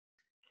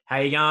How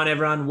you going,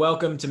 everyone?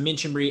 Welcome to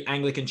Minchinbury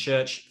Anglican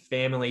Church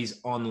Families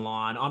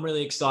Online. I'm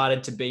really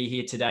excited to be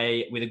here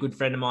today with a good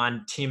friend of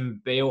mine,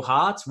 Tim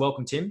Beilharz.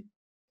 Welcome, Tim.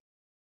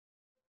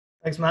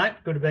 Thanks, mate.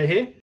 Good to be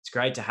here. It's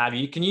great to have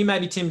you. Can you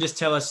maybe, Tim, just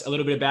tell us a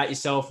little bit about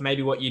yourself,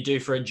 maybe what you do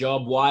for a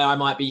job, why I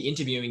might be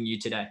interviewing you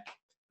today?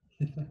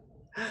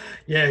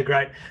 Yeah,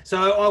 great.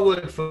 So I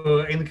work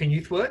for Anglican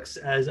Youthworks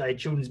as a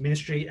children's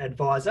ministry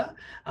advisor,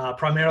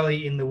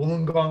 primarily in the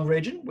Wollongong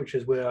region, which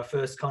is where I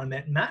first kind of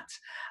met Matt.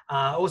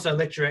 Also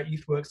lecture at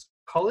Youthworks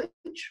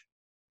College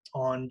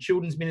on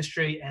children's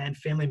ministry and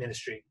family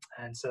ministry.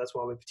 And so that's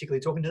why we're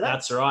particularly talking today.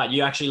 That's right.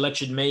 You actually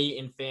lectured me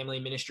in family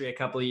ministry a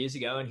couple of years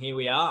ago, and here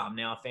we are. I'm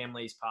now a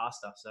family's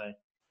pastor. So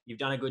you've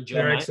done a good job,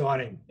 Very mate.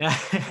 exciting.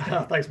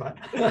 Thanks,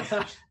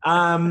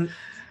 mate.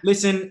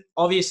 Listen,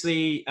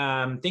 obviously,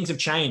 things have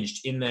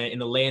changed in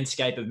the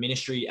landscape of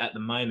ministry at the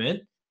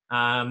moment.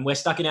 We're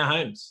stuck in our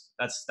homes.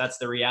 That's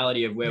the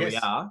reality of where we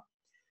are.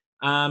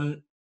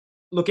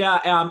 Look,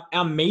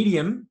 our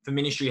medium for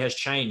ministry has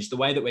changed. The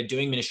way that we're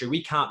doing ministry,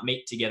 we can't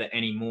meet together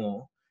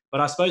anymore.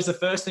 But I suppose the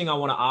first thing I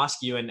want to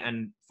ask you,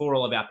 and for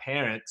all of our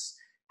parents,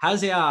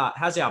 has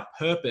our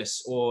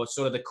purpose or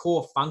sort of the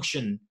core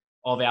function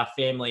of our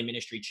family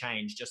ministry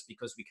changed just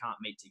because we can't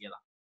meet together?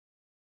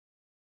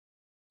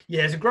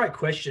 Yeah, it's a great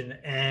question.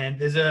 And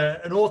there's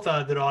an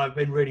author that I've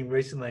been reading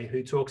recently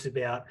who talks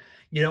about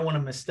you don't want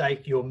to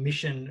mistake your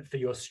mission for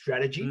your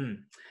strategy.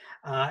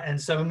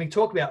 And so when we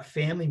talk about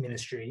family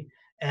ministry,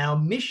 our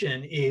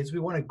mission is we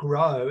want to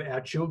grow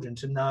our children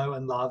to know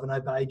and love and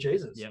obey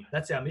Jesus. Yep.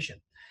 That's our mission.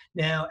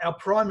 Now, our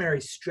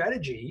primary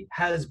strategy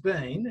has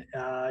been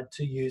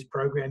to use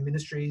program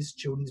ministries,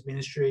 children's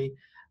ministry,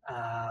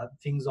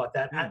 things like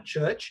that at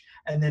church,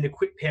 and then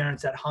equip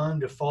parents at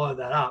home to follow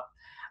that up.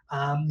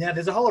 Now,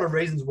 there's a whole lot of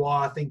reasons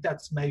why I think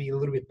that's maybe a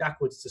little bit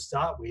backwards to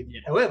start with. Yeah.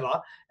 However,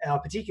 our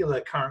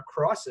particular current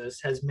crisis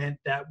has meant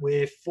that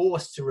we're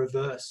forced to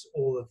reverse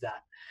all of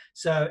that.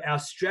 So our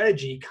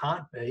strategy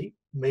can't be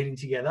meeting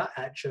together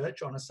at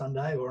church on a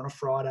Sunday or on a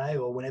Friday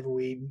or whenever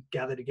we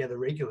gather together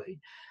regularly.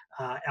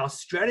 Our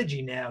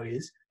strategy now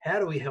is how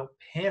do we help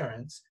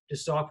parents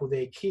disciple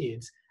their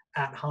kids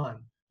at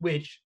home,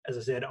 which, as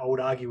I said, I would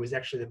argue is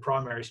actually the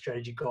primary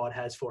strategy God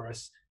has for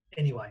us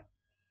anyway.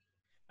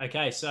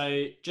 Okay,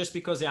 so just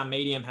because our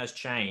medium has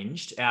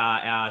changed,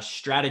 our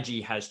strategy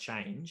has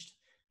changed,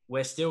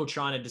 we're still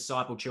trying to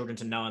disciple children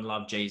to know and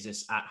love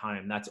Jesus at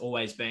home. That's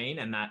always been,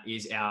 and that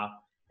is our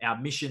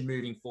mission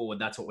moving forward.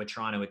 That's what we're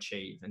trying to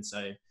achieve. And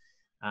so,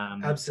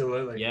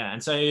 Absolutely. yeah.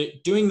 And so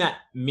doing that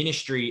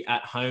ministry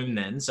at home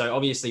then, so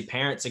obviously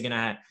parents are going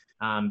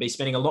to be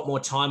spending a lot more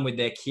time with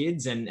their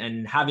kids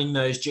and having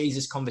those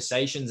Jesus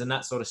conversations and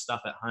that sort of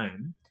stuff at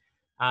home.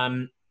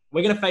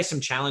 We're going to face some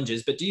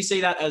challenges, but do you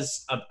see that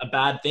as a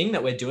bad thing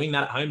that we're doing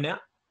that at home now?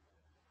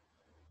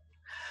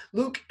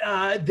 Look,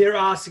 there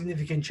are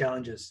significant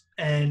challenges.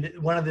 And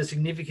one of the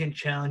significant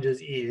challenges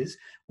is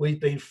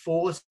we've been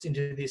forced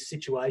into this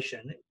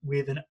situation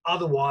with an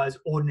otherwise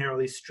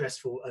ordinarily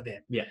stressful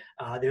event. Yeah.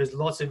 There's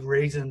lots of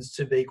reasons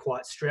to be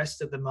quite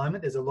stressed at the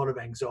moment. There's a lot of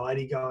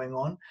anxiety going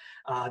on.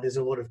 There's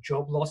a lot of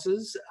job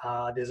losses.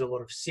 There's a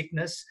lot of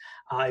sickness.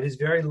 It is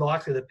very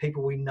likely that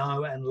people we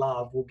know and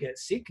love will get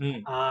sick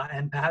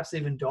and perhaps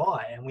even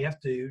die. And we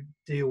have to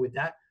deal with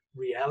that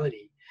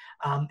reality.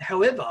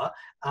 However,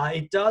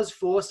 it does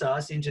force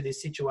us into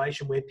this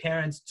situation where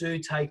parents do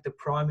take the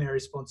primary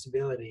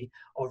responsibility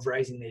of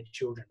raising their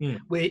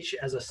children, which,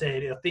 as I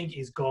said, I think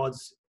is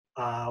God's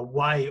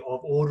way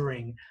of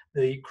ordering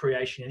the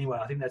creation anyway.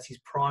 I think that's his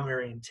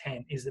primary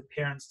intent, is that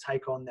parents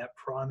take on that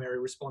primary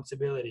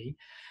responsibility.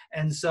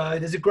 And so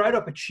there's a great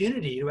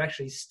opportunity to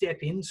actually step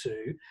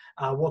into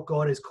what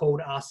God has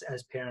called us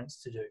as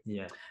parents to do.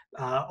 Yeah.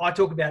 I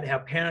talk about how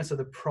parents are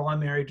the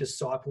primary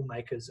disciple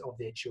makers of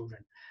their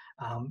children.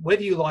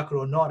 Whether you like it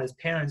or not, as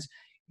parents,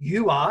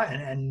 you are,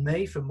 and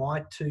me for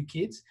my two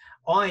kids,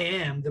 I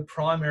am the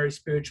primary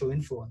spiritual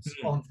influence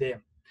on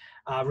them,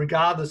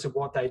 regardless of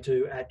what they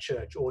do at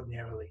church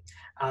ordinarily.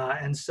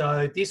 And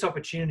so this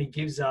opportunity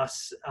gives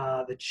us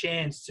the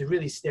chance to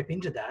really step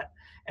into that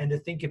and to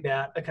think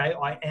about, okay,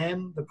 I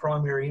am the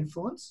primary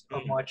influence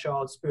of my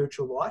child's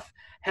spiritual life.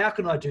 How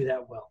can I do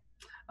that well?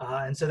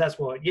 And so that's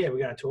what, we're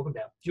going to talk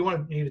about. Do you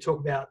want me to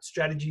talk about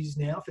strategies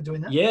now for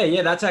doing that?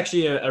 Yeah, that's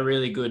actually a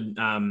really good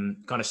kind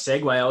of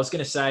segue. I was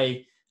going to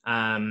say,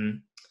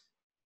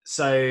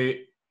 so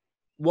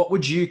what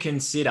would you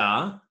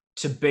consider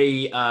to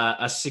be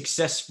a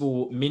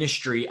successful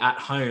ministry at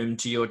home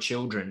to your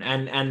children?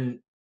 And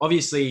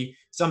obviously,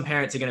 some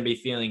parents are going to be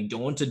feeling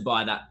daunted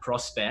by that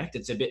prospect.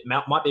 It's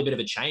might be a bit of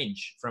a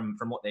change from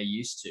what they're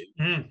used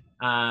to.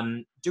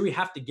 Do we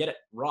have to get it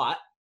right?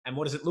 And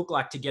what does it look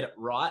like to get it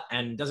right?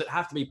 And does it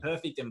have to be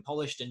perfect and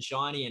polished and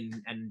shiny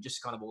and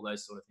just kind of all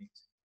those sort of things?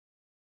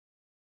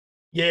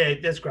 Yeah,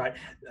 that's great.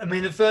 I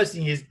mean, the first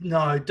thing is,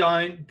 no,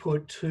 don't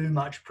put too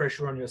much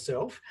pressure on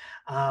yourself.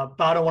 But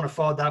I want to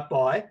follow that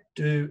by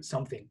do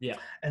something. Yeah.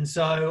 And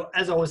so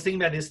as I was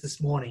thinking about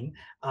this morning,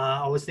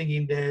 I was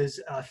thinking there's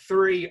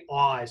three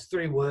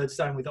words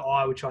starting with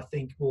I, which I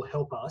think will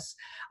help us.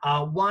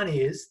 One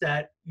is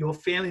that your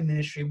family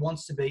ministry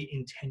wants to be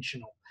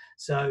intentional.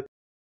 So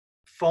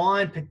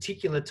find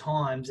particular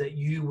times that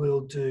you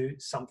will do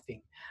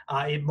something.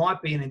 It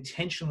might be an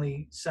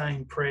intentionally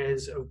saying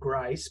prayers of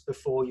grace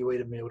before you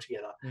eat a meal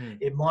together.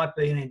 It might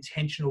be an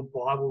intentional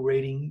Bible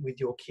reading with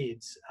your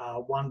kids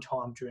one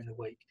time during the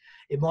week.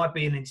 It might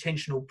be an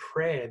intentional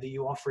prayer that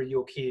you offer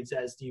your kids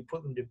as you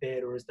put them to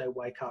bed or as they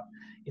wake up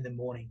in the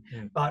morning.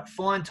 But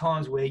find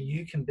times where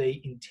you can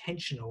be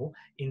intentional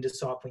in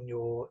discipling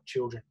your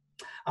children.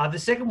 The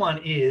second one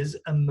is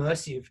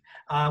immersive.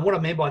 What I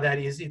mean by that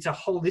is it's a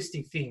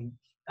holistic thing.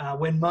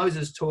 When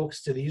Moses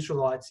talks to the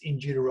Israelites in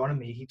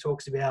Deuteronomy, he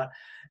talks about,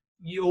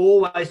 you're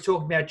always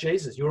talking about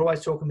Jesus. You're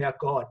always talking about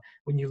God.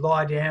 When you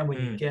lie down,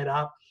 when you get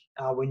up,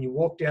 when you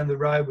walk down the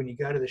road, when you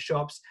go to the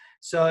shops.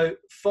 So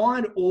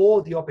find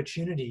all the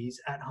opportunities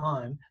at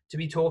home to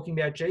be talking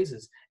about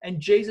Jesus.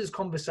 And Jesus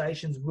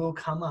conversations will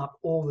come up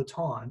all the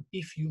time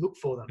if you look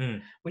for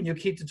them. When your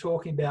kids are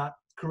talking about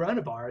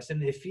coronavirus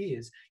and their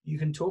fears, you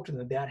can talk to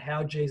them about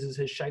how Jesus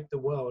has shaped the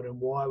world and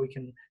why we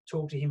can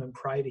talk to him and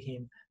pray to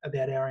him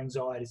about our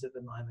anxieties at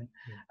the moment.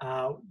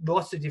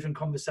 Lots of different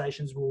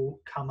conversations will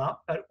come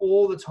up, but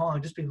all the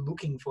time just be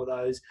looking for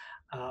those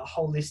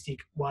holistic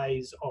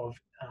ways of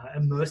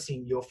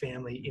immersing your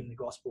family in the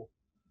gospel.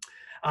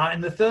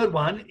 And the third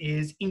one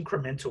is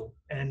incremental.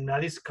 And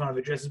this kind of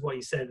addresses what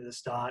you said at the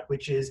start,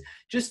 which is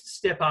just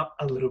step up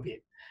a little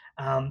bit.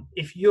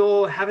 If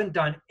you haven't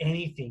done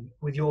anything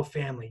with your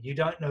family, you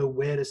don't know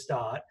where to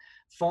start,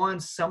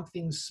 find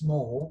something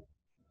small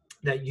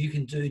that you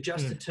can do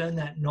just to turn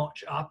that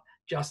notch up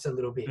just a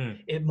little bit.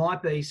 It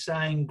might be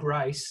saying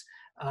grace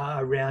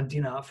around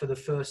dinner for the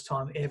first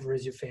time ever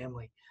as your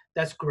family.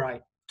 That's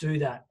great. Do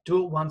that.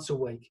 Do it once a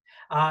week.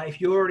 If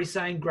you're already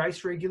saying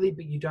grace regularly,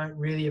 but you don't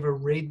really ever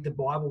read the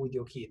Bible with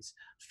your kids,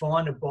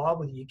 find a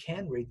Bible that you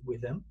can read with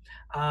them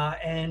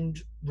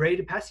and read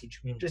a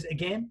passage. Just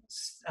again,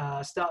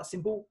 start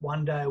simple,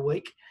 one day a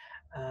week,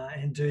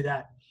 and do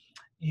that.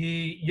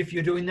 If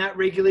you're doing that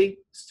regularly,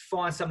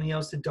 find something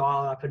else to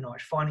dial up a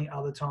notch, finding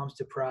other times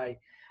to pray.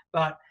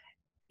 But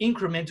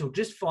incremental,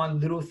 just find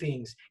little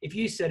things. If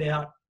you set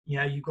out,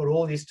 you've got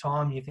all this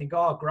time, and you think,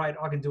 oh, great,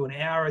 I can do an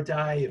hour a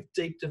day of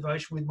deep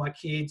devotion with my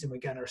kids, and we're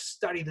going to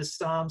study the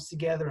Psalms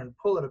together and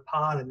pull it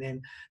apart and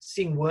then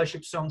sing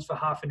worship songs for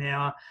half an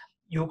hour.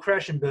 You'll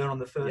crash and burn on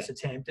the first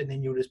attempt, and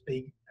then you'll just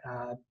be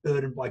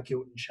burdened by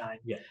guilt and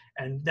shame.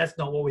 And that's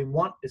not what we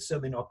want. It's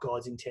certainly not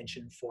God's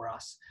intention for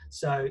us.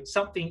 So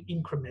something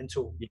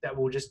incremental that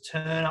will just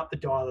turn up the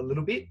dial a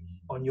little bit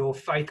on your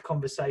faith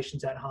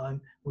conversations at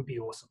home would be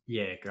awesome.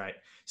 Yeah, great.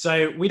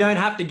 So we don't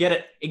have to get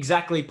it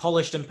exactly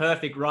polished and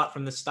perfect right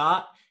from the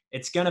start.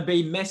 It's going to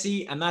be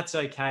messy, and that's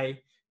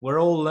okay.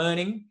 We're all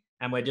learning,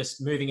 and we're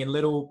just moving in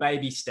little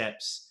baby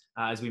steps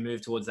as we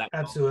move towards that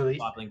Absolutely.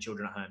 discipling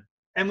children at home.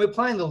 And we're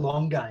playing the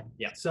long game.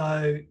 Yeah.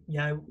 So,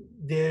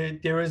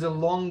 there is a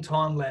long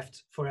time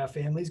left for our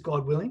families,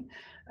 God willing.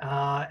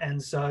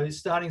 And so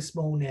starting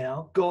small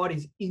now, God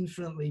is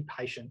infinitely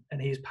patient,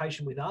 and he is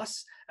patient with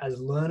us as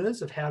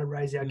learners of how to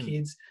raise our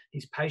kids.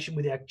 He's patient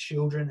with our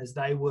children as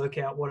they work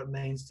out what it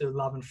means to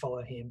love and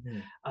follow him.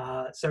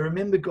 So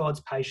remember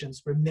God's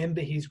patience, remember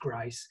his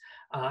grace,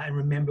 and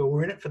remember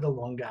we're in it for the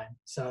long game.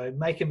 So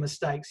making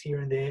mistakes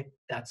here and there,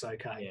 that's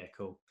okay. Yeah,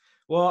 cool.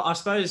 Well, I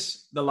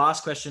suppose the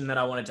last question that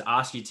I wanted to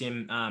ask you,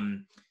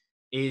 Tim,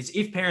 is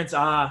if parents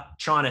are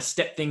trying to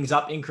step things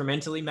up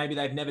incrementally, maybe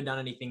they've never done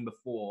anything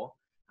before,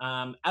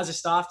 as a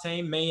staff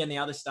team, me and the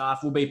other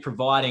staff will be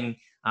providing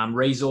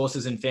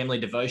resources and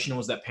family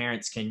devotionals that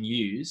parents can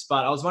use.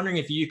 But I was wondering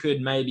if you could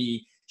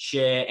maybe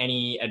share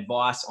any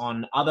advice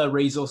on other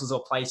resources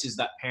or places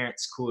that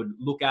parents could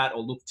look at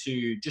or look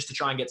to just to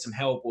try and get some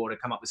help or to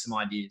come up with some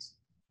ideas.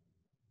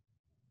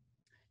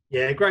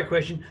 Yeah, great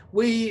question.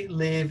 We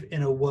live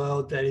in a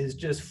world that is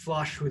just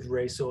flush with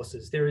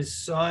resources. There is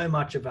so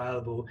much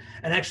available,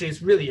 and actually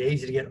it's really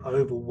easy to get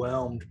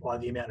overwhelmed by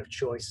the amount of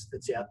choice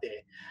that's out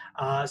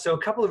there. So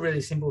a couple of really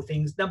simple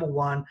things. Number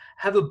one,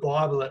 have a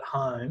Bible at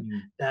home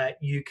that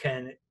you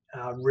can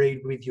read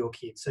with your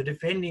kids. So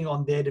depending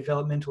on their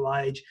developmental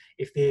age,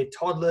 if they're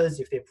toddlers,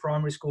 if they're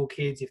primary school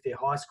kids, if they're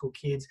high school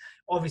kids,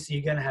 obviously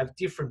you're going to have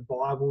different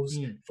Bibles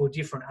for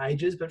different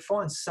ages, but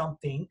find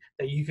something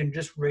that you can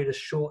just read a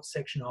short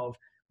section of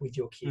with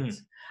your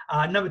kids.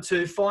 Number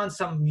two, find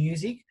some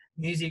music.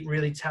 Music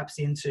really taps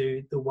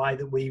into the way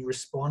that we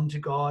respond to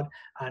God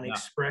and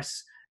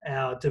express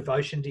our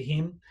devotion to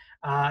him.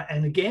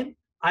 And again,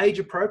 age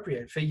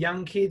appropriate. For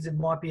young kids, it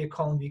might be a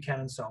Colin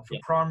Buchanan song. For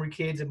primary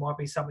kids, it might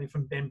be something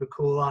from Ben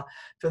Bakula.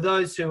 For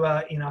those who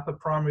are in upper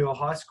primary or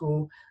high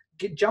school,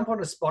 jump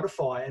onto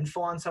Spotify and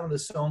find some of the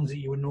songs that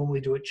you would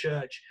normally do at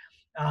church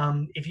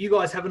If you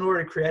guys haven't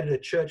already created a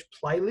church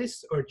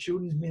playlist or a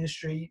children's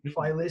ministry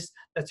playlist,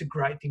 that's a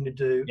great thing to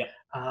do. Yep.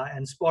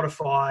 And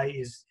Spotify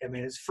is, I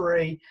mean, it's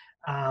free.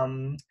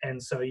 And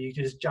so you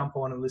can just jump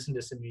on and listen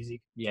to some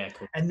music. Yeah,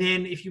 cool. And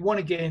then if you want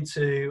to get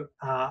into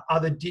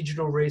other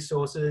digital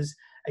resources,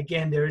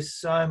 again, there is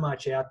so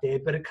much out there,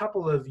 but a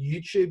couple of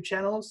YouTube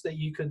channels that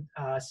you could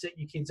set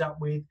your kids up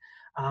with.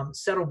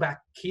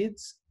 Saddleback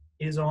Kids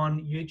is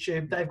on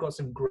YouTube. They've got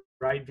some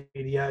great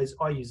videos.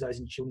 I use those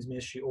in children's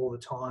ministry all the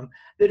time.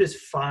 They're just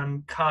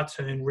fun,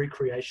 cartoon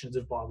recreations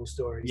of Bible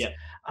stories.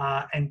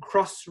 Yeah. And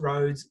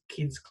Crossroads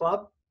Kids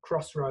Club,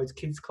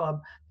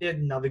 they're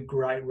another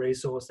great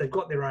resource. They've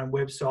got their own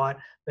website,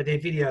 but their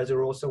videos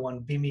are also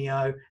on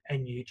Vimeo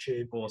and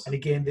YouTube. Awesome. And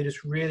again, they're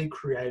just really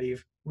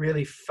creative,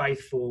 really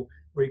faithful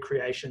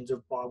recreations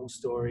of Bible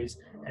stories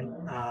and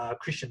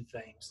Christian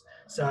themes.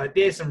 So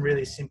there's some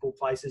really simple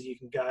places you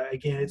can go.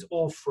 Again, it's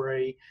all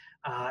free,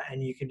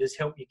 and you can just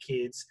help your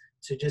kids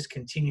to just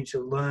continue to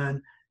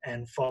learn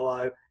and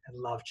follow and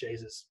love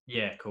Jesus.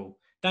 Yeah, cool.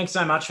 Thanks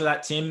so much for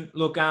that, Tim.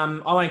 Look, I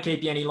won't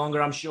keep you any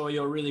longer. I'm sure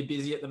you're really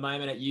busy at the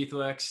moment at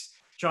Youthworks,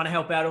 trying to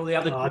help out all the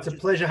other... It's a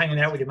pleasure hanging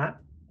out with you, Matt.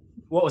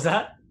 What was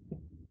that?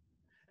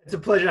 It's a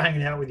pleasure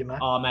hanging out with you, Matt.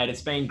 Oh, mate,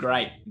 it's been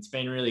great. It's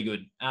been really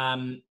good.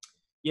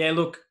 Yeah,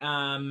 look,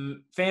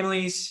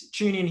 families,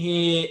 tune in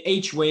here.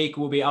 Each week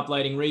we'll be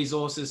uploading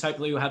resources.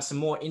 Hopefully we'll have some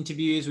more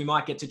interviews. We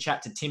might get to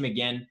chat to Tim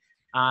again.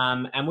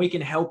 And we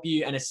can help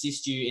you and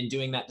assist you in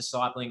doing that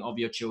discipling of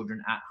your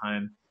children at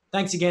home.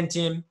 Thanks again,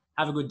 Tim.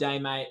 Have a good day,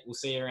 mate. We'll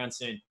see you around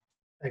soon.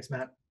 Thanks,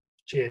 Matt.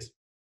 Cheers.